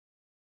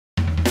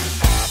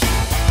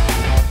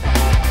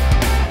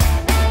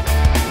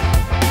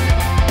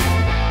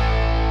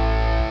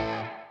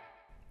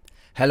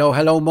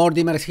Hello,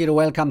 Mordimer here.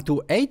 Welcome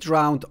to 8th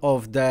round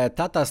of the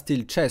Tata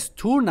Steel chess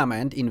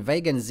tournament in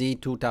Vijk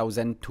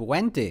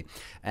 2020.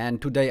 And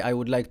today I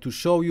would like to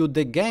show you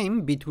the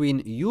game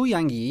between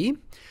Yangyi,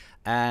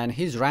 and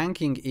his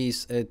ranking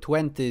is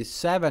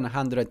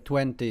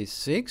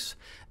 2726,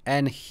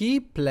 and he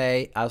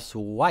play as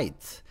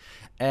white.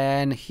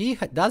 And he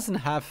doesn't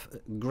have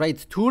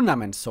great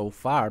tournament so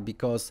far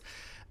because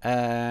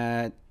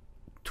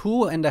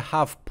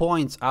 2.5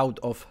 points out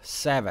of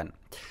 7.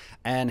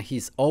 And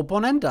his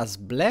opponent as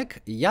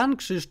black, Jan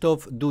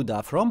Krzysztof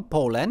Duda from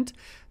Poland,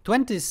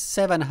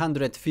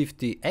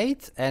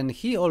 2758, and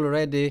he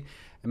already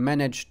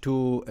managed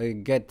to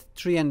get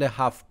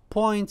 3.5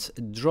 points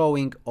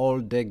drawing all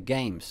the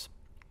games.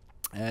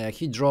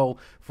 He drew,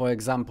 for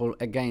example,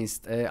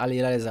 against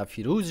Alireza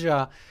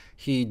Firouzja,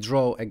 he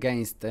drew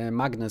against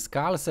Magnus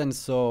Carlsen,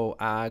 so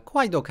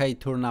quite okay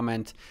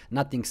tournament,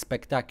 nothing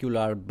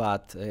spectacular,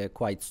 but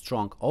quite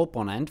strong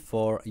opponent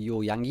for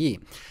Yangyi.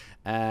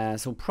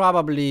 So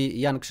probably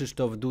Jan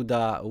Krzysztof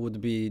Duda would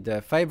be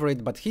the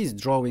favorite, but he's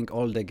drawing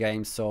all the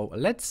games, so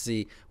let's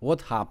see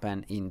what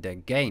happened in the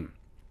game.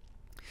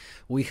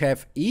 We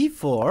have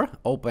e4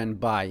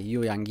 opened by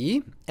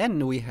Yangyi,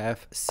 and we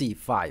have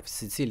c5,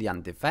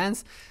 Sicilian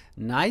Defence,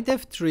 knight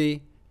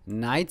f3,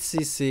 knight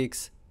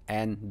c6,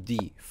 and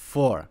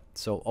d4.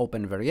 So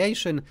open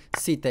variation,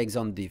 c takes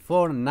on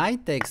d4,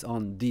 knight takes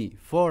on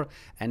d4,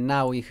 and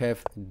now we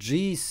have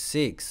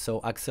g6,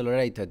 so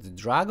accelerated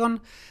dragon,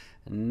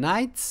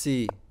 knight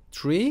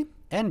c3,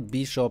 and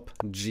bishop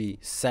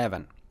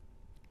g7.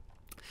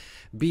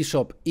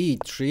 Bishop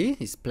e3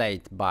 is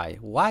played by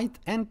white,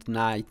 and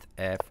knight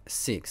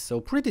f6. So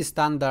pretty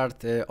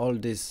standard, all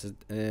this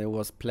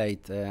was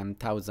played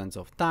thousands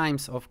of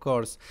times, of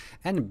course,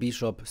 and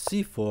bishop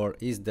c4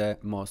 is the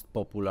most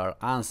popular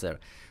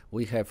answer.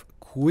 We have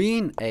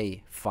queen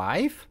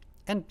a5,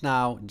 and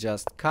now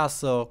just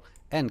castle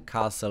and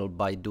castle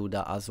by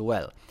Duda as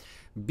well.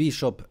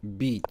 Bishop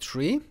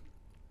b3,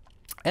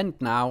 and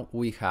now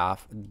we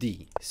have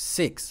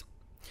d6.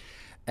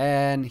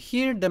 And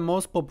here the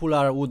most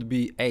popular would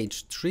be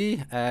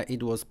h3.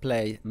 It was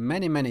played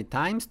many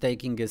times,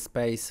 taking a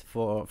space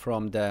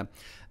from the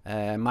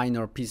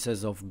minor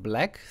pieces of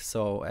black.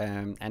 So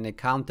and a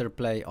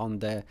counterplay on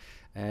the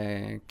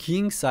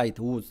king side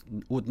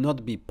would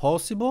not be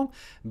possible,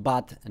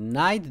 but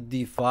knight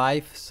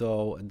d5,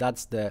 so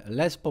that's the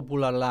less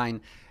popular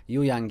line.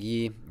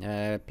 Yangyi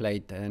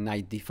played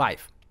knight d5.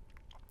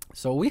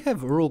 So we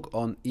have rook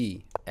on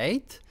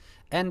e8,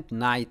 and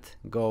knight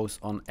goes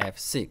on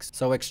f6.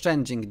 So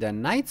exchanging the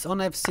knights on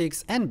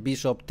f6, and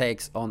bishop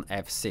takes on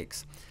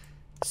f6.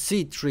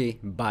 c3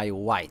 by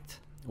white.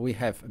 We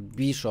have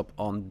bishop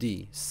on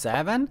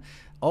d7.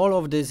 All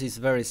of this is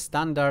very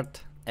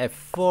standard.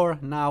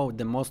 f4 now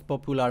the most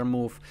popular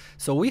move.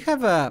 So we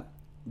have a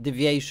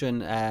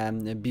deviation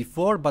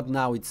before, but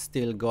now it's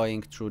still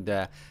going through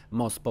the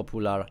most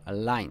popular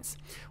lines.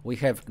 We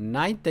have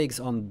knight takes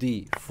on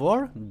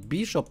d4,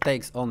 bishop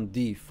takes on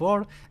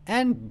d4,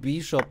 and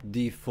bishop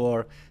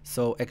d4,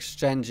 so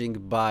exchanging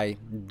by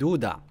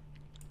Duda,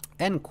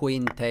 and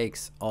queen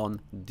takes on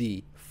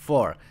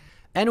d4,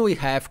 and we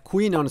have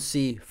queen on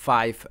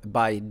c5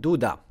 by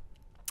Duda.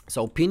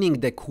 So pinning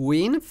the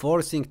queen,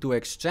 forcing to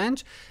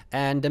exchange,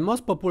 and the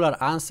most popular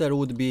answer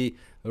would be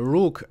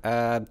rook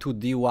to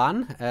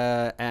d1,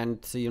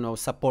 and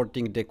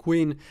supporting the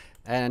queen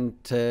and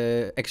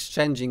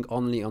exchanging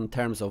only on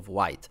terms of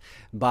white.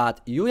 But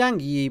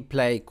Yangyi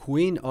play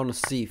queen on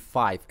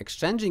c5,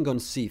 exchanging on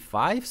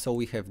c5, so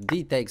we have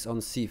d takes on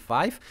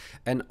c5,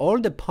 and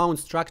all the pawn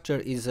structure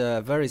is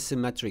very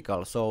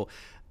symmetrical, so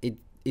it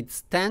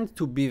tends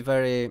to be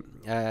very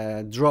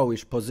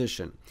drawish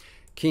position.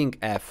 King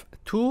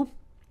f2,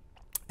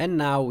 and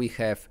now we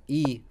have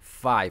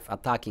e5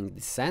 attacking the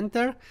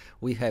center.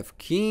 We have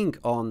king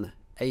on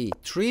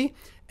a3,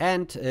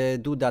 and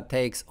Duda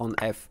takes on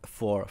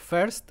f4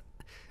 first.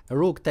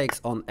 Rook takes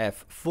on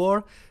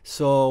f4,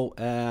 so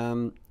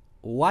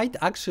white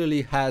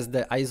actually has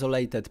the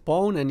isolated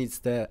pawn, and it's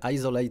the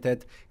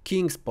isolated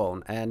king's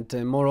pawn, and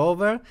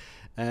moreover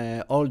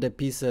all the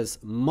pieces,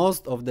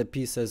 most of the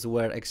pieces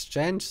were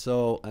exchanged,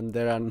 so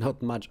there are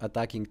not much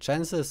attacking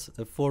chances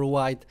for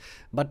white,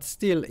 but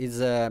still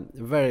is a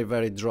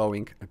very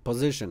drawing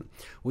position.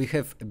 We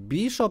have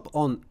bishop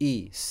on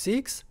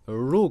e6,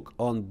 rook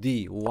on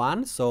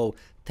d1, so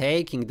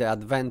taking the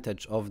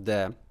advantage of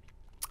the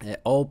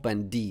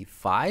open d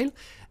file,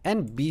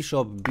 and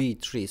bishop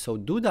b3. So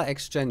Duda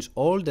exchanged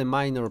all the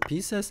minor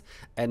pieces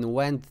and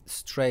went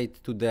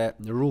straight to the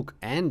rook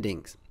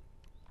endings.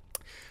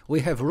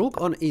 We have rook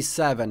on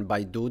e7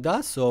 by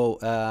Duda, so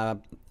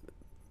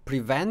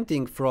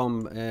preventing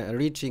from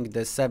reaching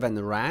the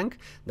 7th rank.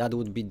 That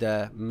would be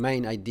the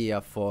main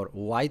idea for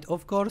white,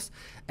 of course.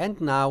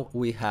 And now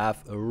we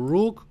have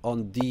rook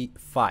on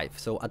d5,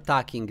 so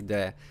attacking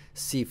the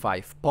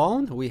c5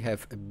 pawn. We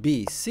have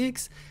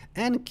b6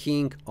 and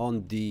king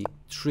on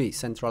d3,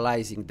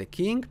 centralizing the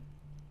king.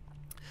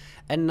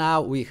 And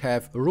now we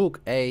have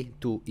rook a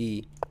to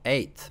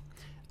e8.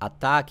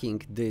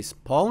 attacking this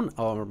pawn,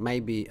 or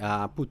maybe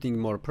putting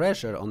more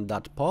pressure on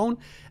that pawn.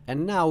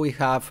 And now we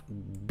have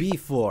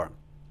b4.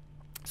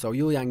 So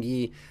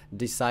Yangyi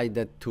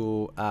decided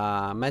to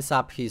mess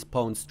up his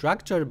pawn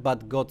structure,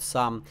 but got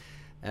some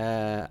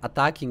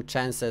attacking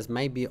chances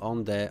maybe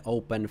on the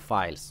open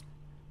files.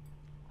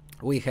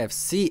 We have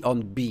c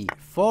on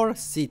b4,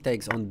 c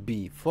takes on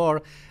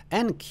b4,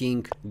 and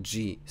king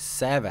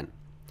g7.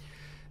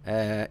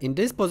 In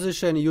this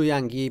position,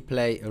 Yangyi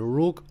play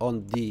rook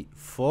on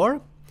d4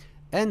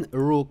 and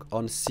rook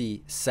on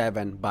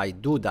c7 by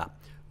Duda.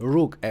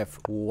 Rook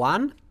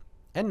f1,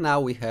 and now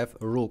we have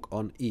rook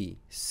on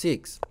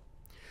e6.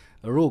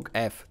 Rook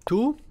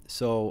f2,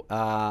 so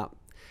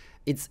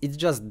it's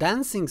just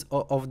dancing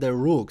of the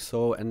rook,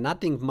 so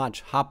nothing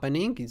much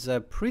happening. It's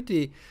a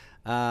pretty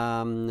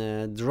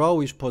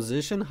drawish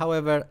position.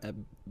 However,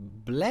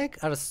 black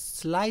are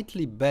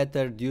slightly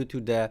better due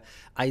to the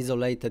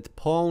isolated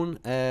pawn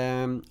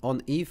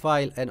on e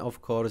file, and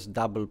of course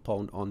double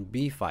pawn on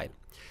b file.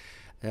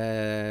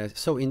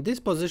 So in this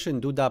position,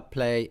 Duda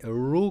play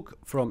rook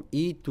from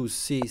e to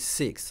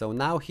c6. So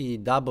now he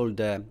doubled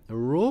the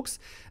rooks,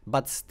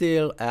 but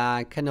still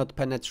cannot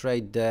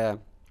penetrate the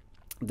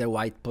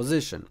white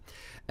position.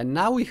 And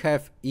now we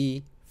have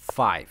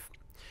e5.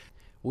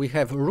 We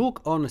have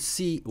rook on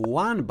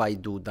c1 by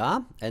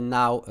Duda, and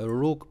now a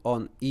rook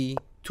on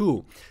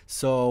e2.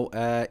 So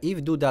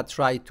if Duda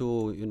try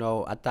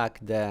to, attack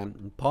the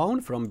pawn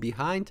from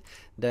behind,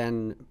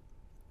 then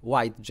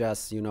white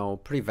just,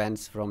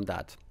 prevents from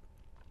that.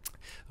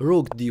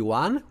 Rook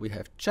d1, we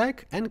have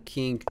check, and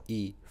king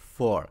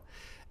e4.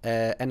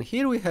 And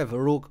here we have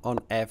rook on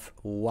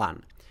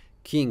f1.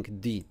 King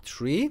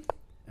d3,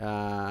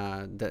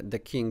 the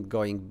king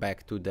going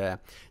back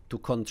to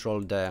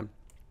control the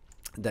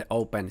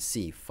open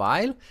c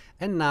file.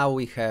 And now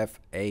we have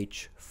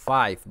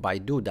h5 by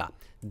Duda.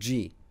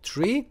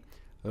 g3,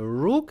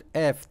 rook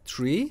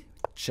f3,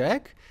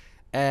 check,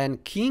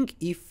 and king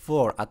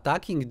e4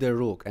 attacking the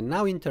rook. And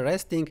now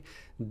interesting,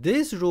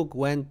 this rook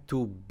went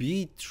to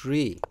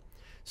b3.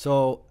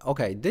 So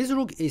okay, this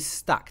rook is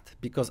stacked,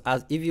 because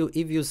as if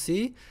you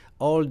see,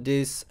 all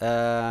these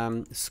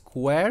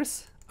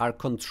squares are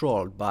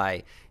controlled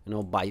by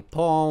by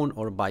pawn,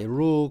 or by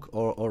rook,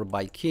 or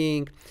by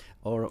king,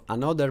 or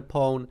another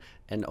pawn,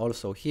 and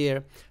also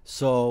here.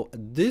 So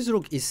this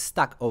rook is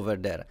stuck over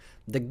there.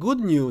 The good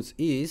news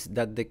is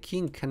that the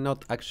king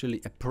cannot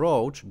actually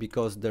approach,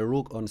 because the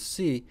rook on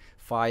c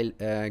file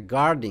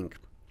guarding.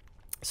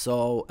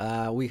 So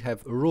we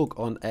have rook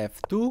on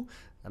f2,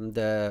 and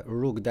the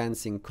rook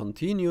dancing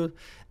continued.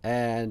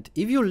 And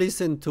if you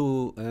listen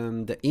to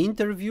the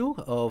interview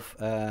of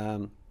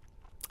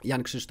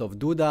Jan Krzysztof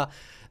Duda,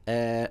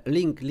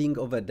 link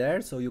over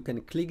there, so you can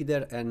click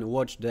there and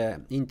watch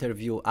the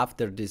interview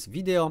after this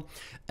video.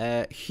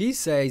 He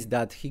says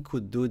that he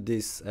could do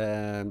this,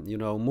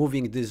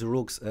 moving these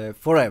rooks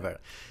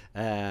forever,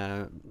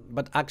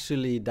 but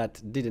actually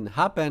that didn't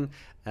happen.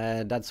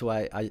 That's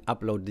why I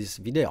upload this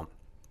video.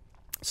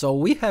 So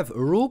we have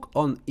rook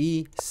on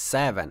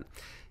e7,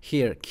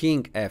 here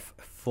king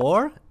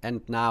f4,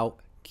 and now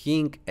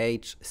king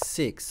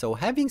h6. So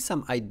having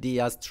some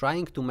ideas,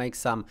 trying to make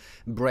some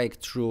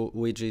breakthrough,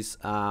 which is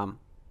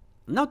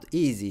not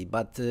easy,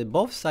 but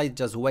both sides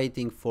just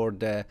waiting for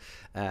the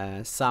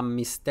some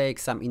mistake,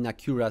 some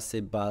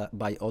inaccuracy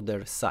by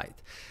other side.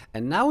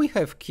 And now we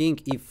have king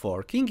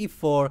e4. King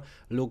e4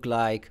 look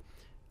like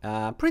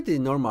pretty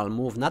normal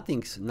move,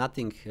 nothing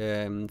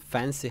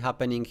fancy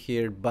happening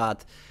here.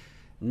 But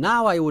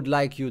now I would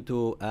like you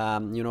to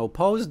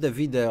pause the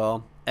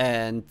video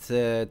and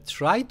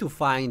try to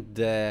find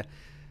the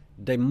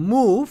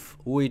move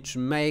which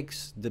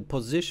makes the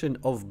position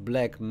of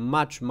black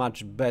much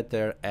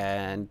better,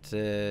 and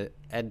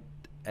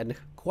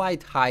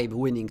quite high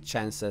winning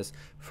chances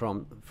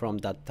from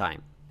that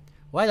time,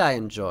 while I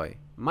enjoy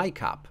my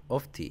cup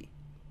of tea.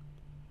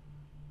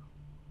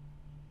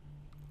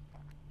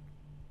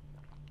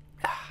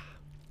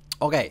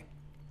 Okay,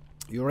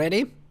 you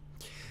ready?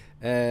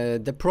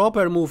 The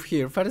proper move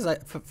here.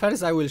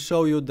 First I will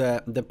show you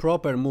the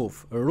proper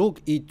move. Rook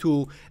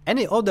e2.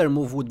 Any other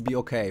move would be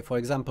okay. For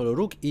example,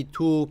 rook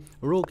e2,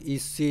 rook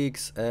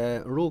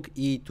e6, rook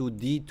e to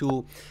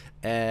d2,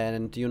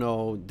 and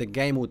the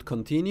game would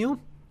continue.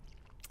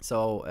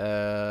 So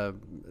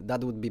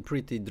that would be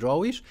pretty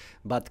drawish.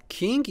 But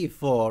king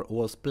e4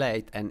 was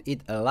played, and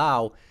it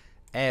allowed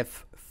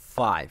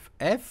f5.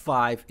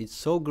 f5 is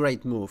so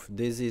great move.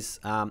 This is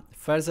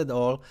first of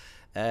all,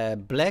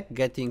 black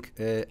getting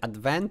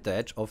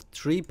advantage of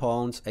 3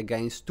 pawns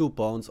against 2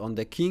 pawns on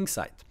the king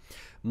side.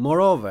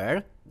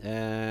 Moreover,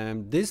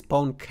 this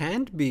pawn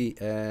can't be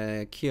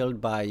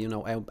killed by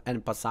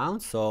en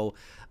passant, so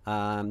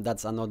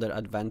that's another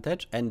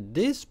advantage. And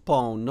this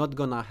pawn not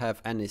gonna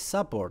have any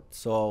support,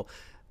 so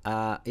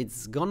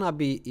it's gonna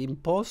be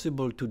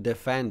impossible to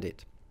defend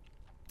it.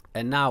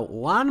 And now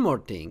one more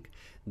thing.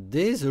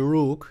 This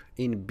rook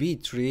in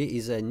b3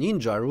 is a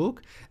ninja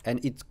rook,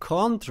 and it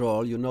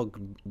control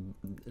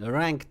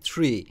rank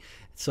 3.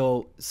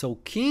 So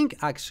king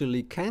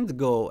actually can't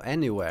go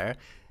anywhere,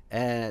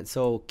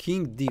 So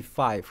king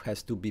d5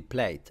 has to be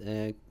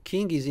played.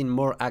 King is in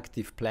more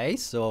active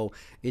place, so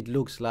it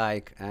looks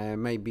like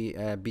maybe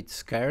a bit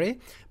scary.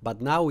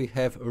 But now we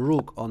have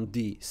rook on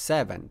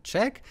d7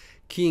 check,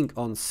 king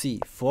on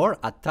c4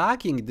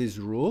 attacking this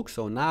rook.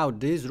 So now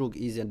this rook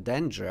is a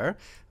danger,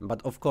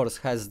 but of course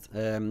has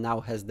now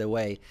has the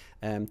way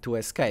to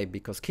escape,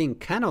 because king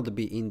cannot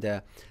be in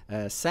the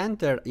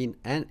center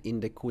and in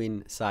the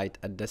queen side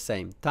at the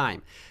same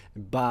time.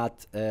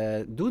 But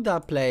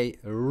Duda play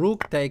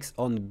rook takes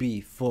on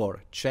b4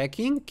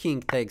 checking,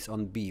 king takes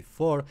on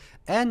b4,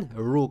 and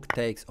rook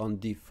takes on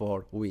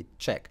d4 with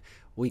check.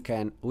 We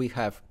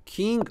have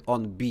king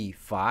on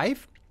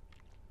b5.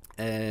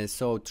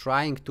 So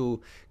trying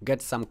to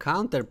get some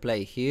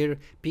counterplay here,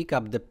 pick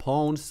up the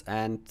pawns,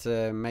 and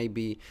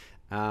maybe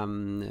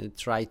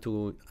try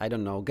to, I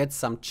don't know, get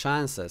some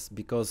chances,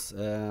 because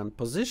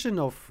position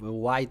of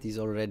white is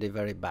already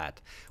very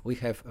bad. We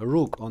have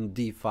rook on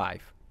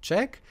d5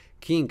 check,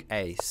 king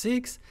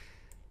a6,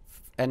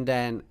 and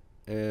then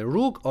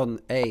rook on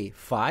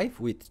a5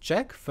 with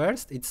check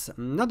first. It's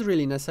not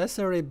really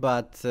necessary,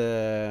 but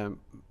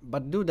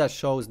Duda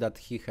shows that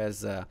he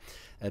has a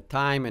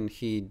time and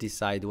he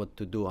decide what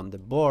to do on the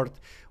board.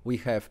 We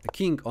have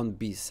king on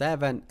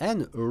b7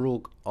 and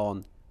rook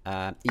on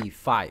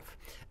e5,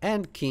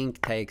 and king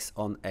takes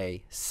on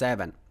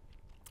a7.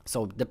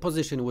 So the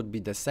position would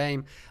be the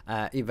same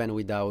even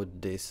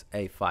without this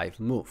a5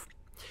 move.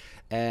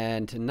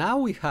 And now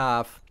we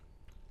have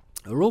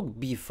rook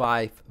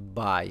b5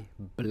 by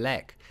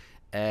black,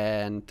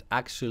 and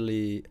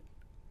actually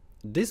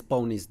this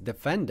pawn is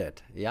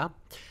defended. Yeah.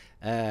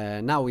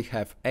 Now we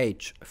have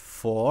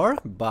h4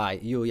 by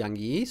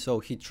Yangyi, so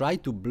he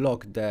tried to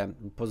block the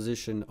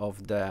position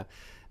of the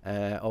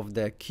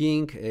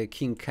king.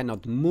 King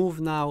cannot move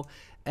now,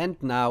 and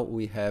now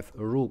we have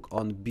rook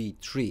on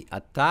b3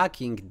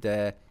 attacking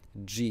the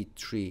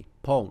g3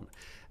 pawn.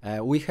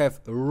 We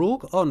have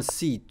rook on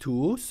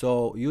c2,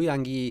 so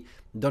Yangyi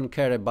don't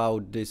care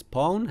about this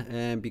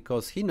pawn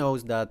because he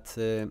knows that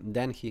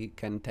then he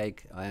can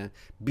take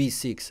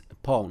b6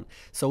 pawn.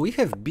 So we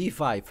have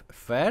b5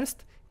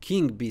 first,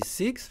 king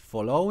b6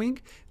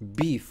 following,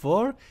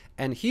 b4,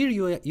 and here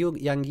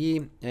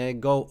Yangyi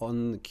go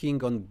on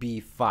king on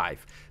b5.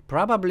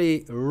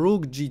 Probably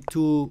rook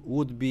g2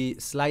 would be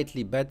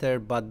slightly better,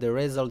 but the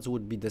results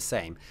would be the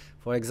same.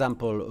 For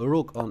example,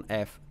 rook on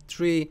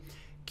f3,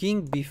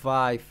 king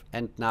b5,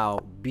 and now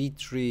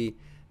b3,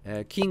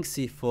 king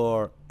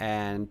c4,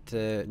 and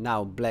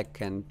now black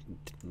can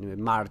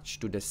march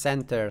to the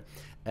center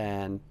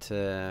and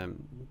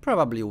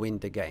probably win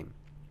the game.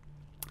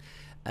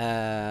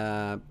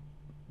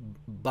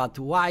 But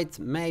white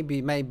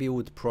maybe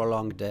would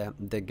prolong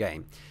the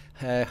game.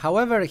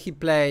 However, he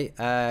play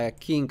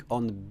king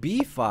on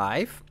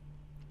b5,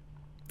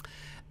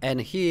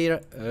 and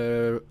here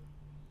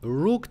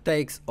rook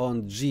takes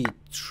on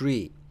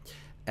g3,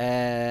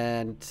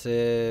 and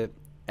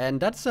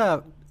that's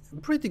a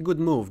pretty good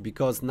move,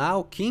 because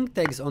now king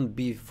takes on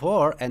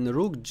b4 and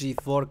rook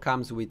g4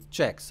 comes with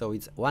check, so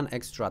it's one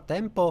extra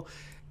tempo.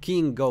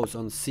 King goes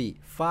on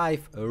c5,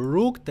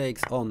 rook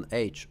takes on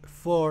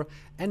h4,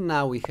 and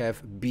now we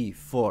have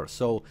b4.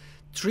 So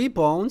 3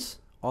 pawns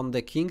on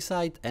the king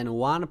side and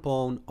 1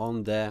 pawn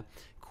on the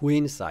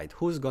queen side.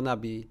 Who's gonna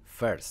be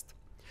first?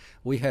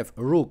 We have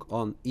rook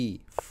on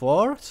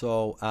e4,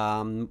 so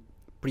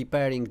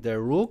preparing the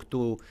rook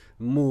to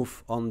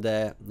move on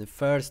the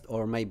first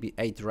or maybe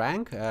 8th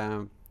rank.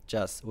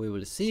 Just we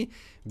will see.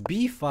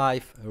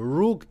 b5,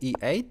 rook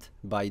e8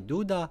 by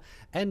Duda,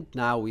 and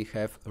now we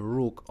have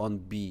rook on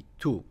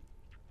b2.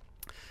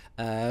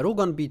 Rook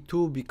on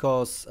b2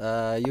 because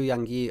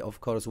Yangyi of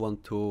course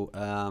want to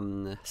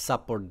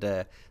support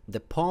the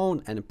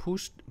pawn and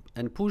push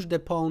the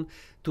pawn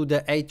to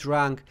the 8th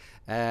rank.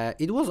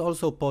 It was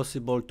also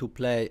possible to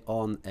play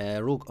on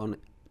rook on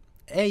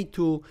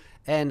a2,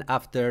 and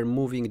after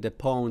moving the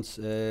pawns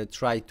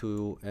try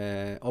to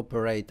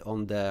operate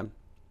on the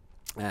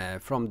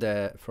from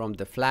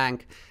the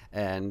flank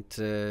and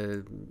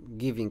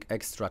giving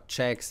extra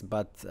checks,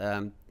 but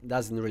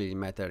doesn't really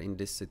matter in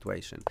this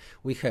situation.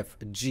 We have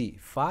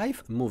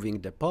g5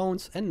 moving the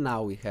pawns, and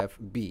now we have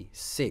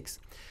b6.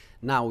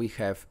 Now we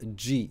have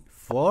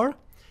g4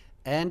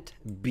 and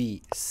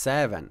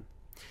b7,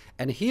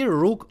 and here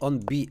rook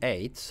on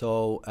b8,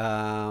 so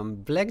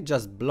black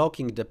just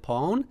blocking the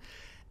pawn.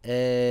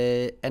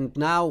 And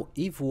now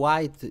if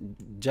white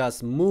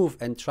just move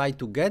and try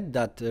to get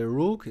that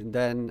rook,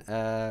 then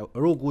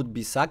rook would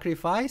be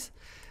sacrificed,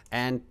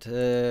 and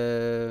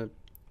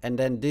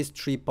then these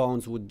 3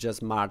 pawns would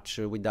just march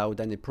without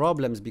any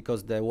problems,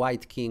 because the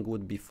white king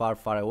would be far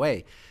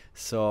away.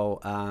 So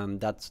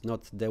that's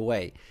not the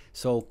way.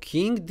 So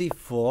king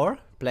d4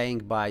 playing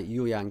by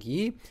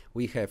Yangyi.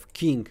 We have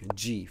king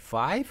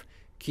g5,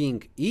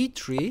 king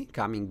e3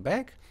 coming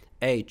back,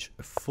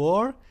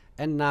 h4,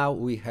 and now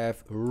we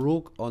have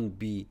rook on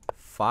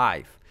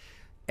b5,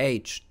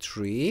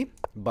 h3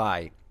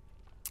 by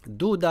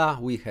Duda.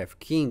 We have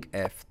king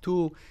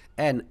f2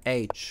 and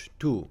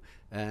h2.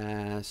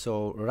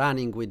 So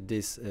running with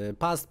this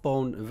passed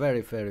pawn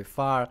very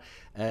far.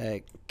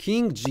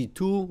 King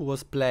g2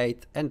 was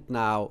played, and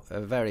now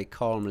very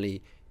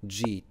calmly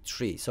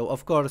g3. So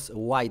of course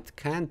white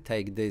can't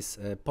take this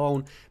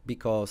pawn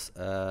because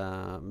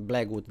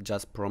black would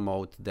just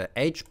promote the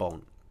h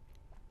pawn.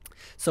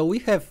 So we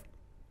have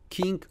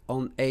king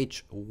on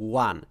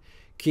h1,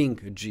 king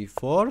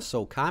g4,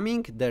 so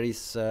coming. There is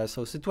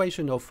so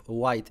situation of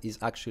white is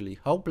actually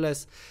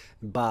hopeless,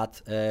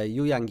 but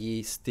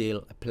Yangyi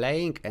still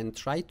playing and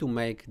try to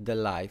make the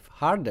life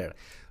harder.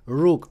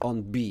 Rook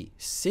on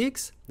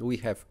b6, we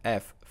have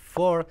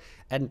f4,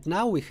 and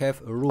now we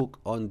have rook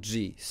on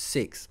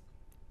g6.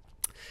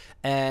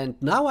 And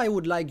now I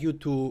would like you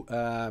to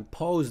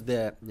pause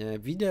the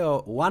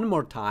video one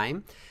more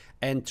time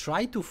and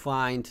try to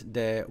find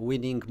the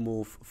winning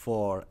move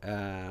for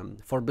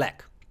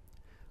black,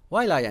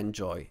 while I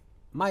enjoy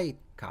my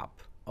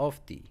cup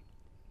of tea.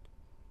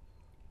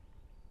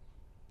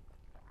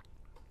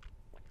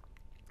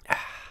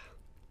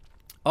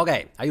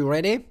 Okay, are you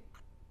ready?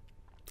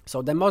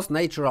 So the most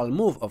natural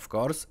move, of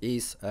course,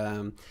 is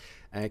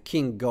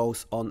king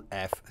goes on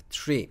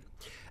f3.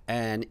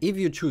 And if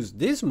you choose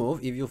this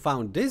move, if you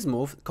found this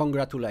move,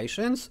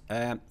 congratulations,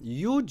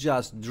 you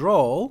just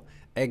draw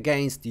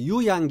against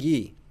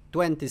Yangyi,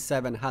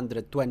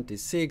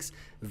 2726,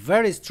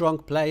 very strong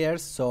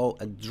players, so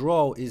a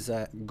draw is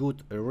a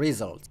good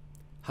result.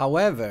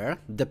 However,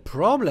 the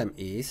problem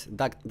is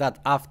that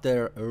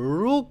after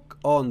rook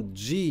on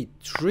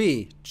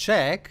g3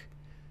 check,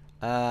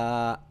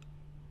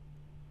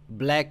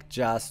 black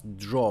just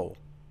draw,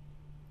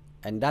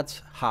 and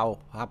that's how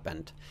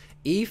happened.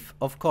 If,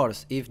 of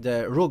course, if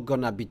the rook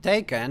gonna be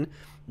taken,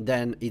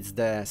 then it's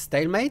the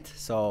stalemate,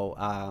 so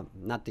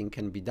nothing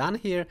can be done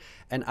here.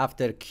 And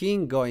after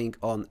king going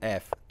on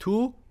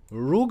f2,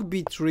 rook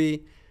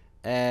b3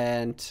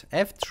 and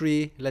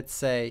f3, let's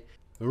say,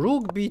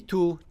 rook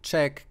b2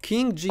 check,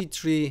 king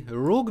g3,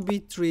 rook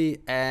b3,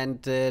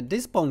 and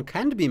this pawn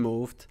can't be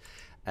moved.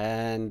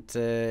 And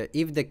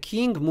if the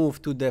king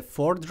moved to the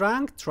fourth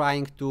rank,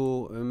 trying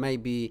to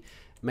maybe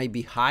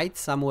hide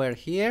somewhere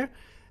here,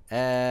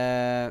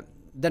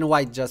 then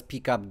white just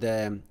pick up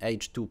the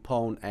h2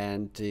 pawn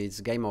and it's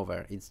game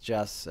over. It's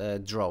just a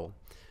draw.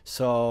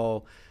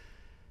 So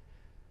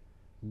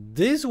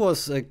this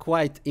was a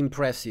quite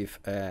impressive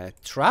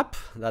trap.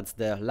 That's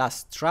the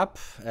last trap,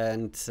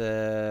 and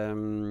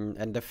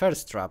the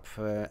first trap,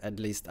 at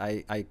least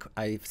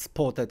I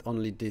spotted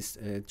only this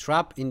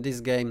trap in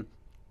this game.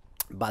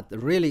 But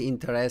really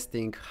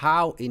interesting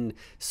how in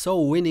so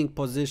winning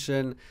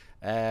position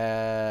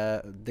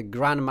the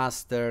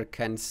grandmaster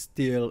can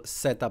still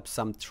set up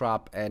some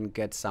trap and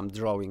get some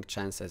drawing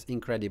chances.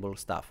 Incredible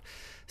stuff.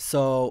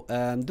 So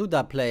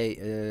Duda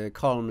play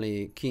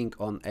calmly king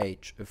on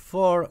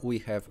h4, we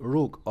have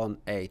rook on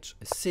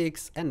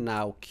h6, and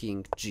now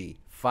king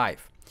g5,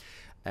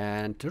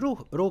 and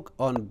rook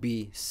on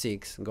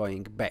b6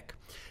 going back.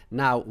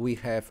 Now we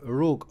have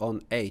rook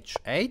on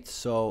h8,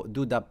 so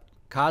Duda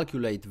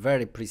calculate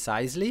very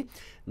precisely.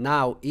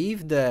 Now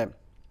if the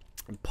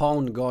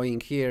pawn going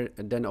here,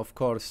 then of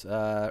course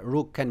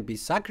rook can be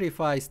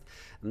sacrificed,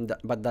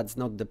 but that's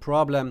not the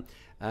problem,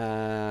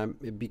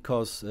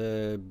 because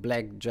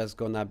black just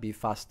gonna be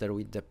faster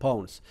with the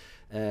pawns.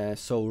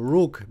 So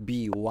rook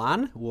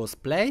b1 was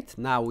played.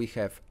 Now we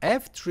have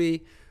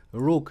f3,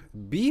 rook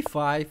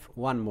b5,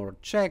 one more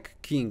check,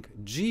 king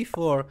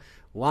g4,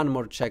 one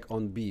more check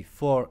on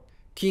b4,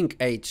 king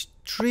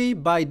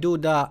h3 by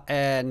Duda,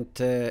 and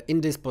in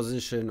this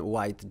position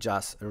white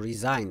just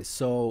resigns.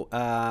 So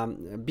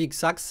big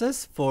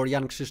success for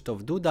Jan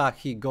Krzysztof Duda.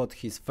 He got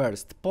his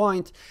first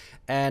point,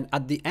 and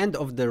at the end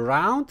of the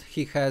round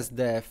he has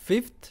the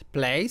 5th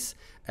place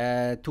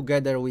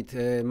together with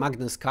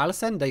Magnus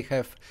Carlsen. They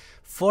have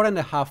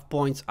 4.5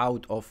 points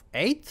out of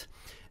 8.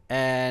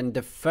 And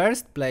the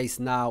first place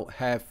now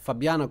have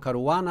Fabiano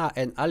Caruana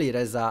and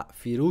Alireza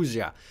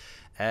Firouzja.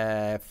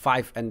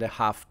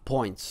 5.5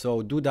 points.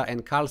 So Duda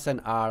and Carlsen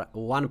are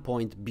 1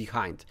 point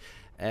behind.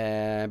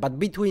 But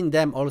between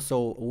them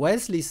also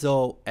Wesley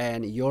So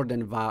and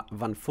Jordan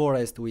van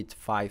Forest with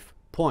 5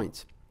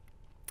 points.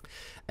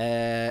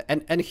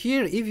 And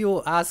here, if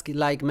you ask,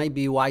 like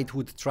maybe white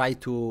would try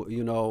to,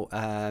 you know,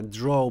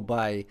 draw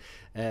by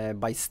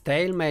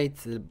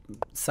stalemate,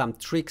 some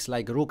tricks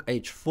like rook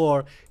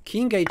h4,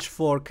 king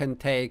h4 can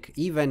take,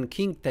 even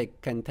king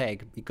can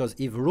take, because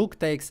if rook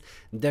takes,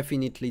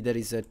 definitely there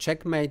is a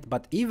checkmate.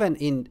 But even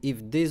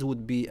if this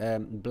would be a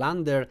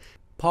blunder,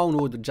 pawn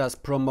would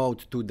just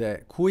promote to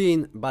the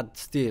queen, but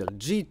still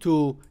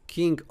g2,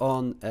 king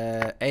on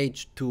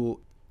h2.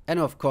 And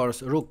of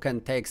course, rook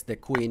can takes the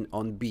queen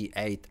on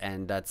b8,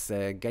 and that's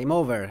game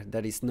over.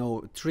 There is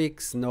no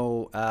tricks,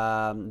 no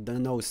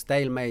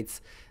stalemates,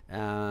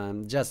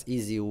 just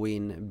easy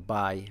win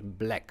by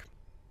black.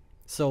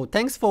 So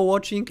thanks for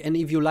watching, and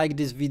if you like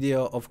this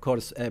video, of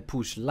course,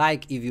 push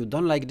like. If you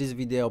don't like this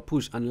video,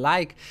 push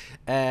unlike,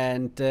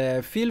 and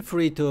feel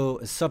free to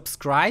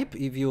subscribe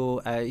if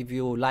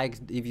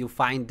you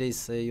find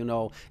this you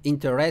know,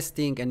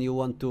 interesting and you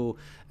want to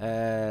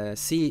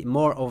see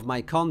more of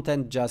my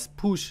content. Just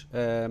push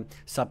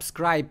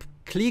subscribe,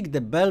 click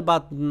the bell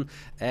button,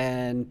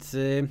 and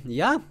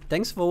yeah,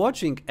 thanks for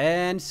watching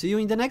and see you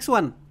in the next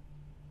one.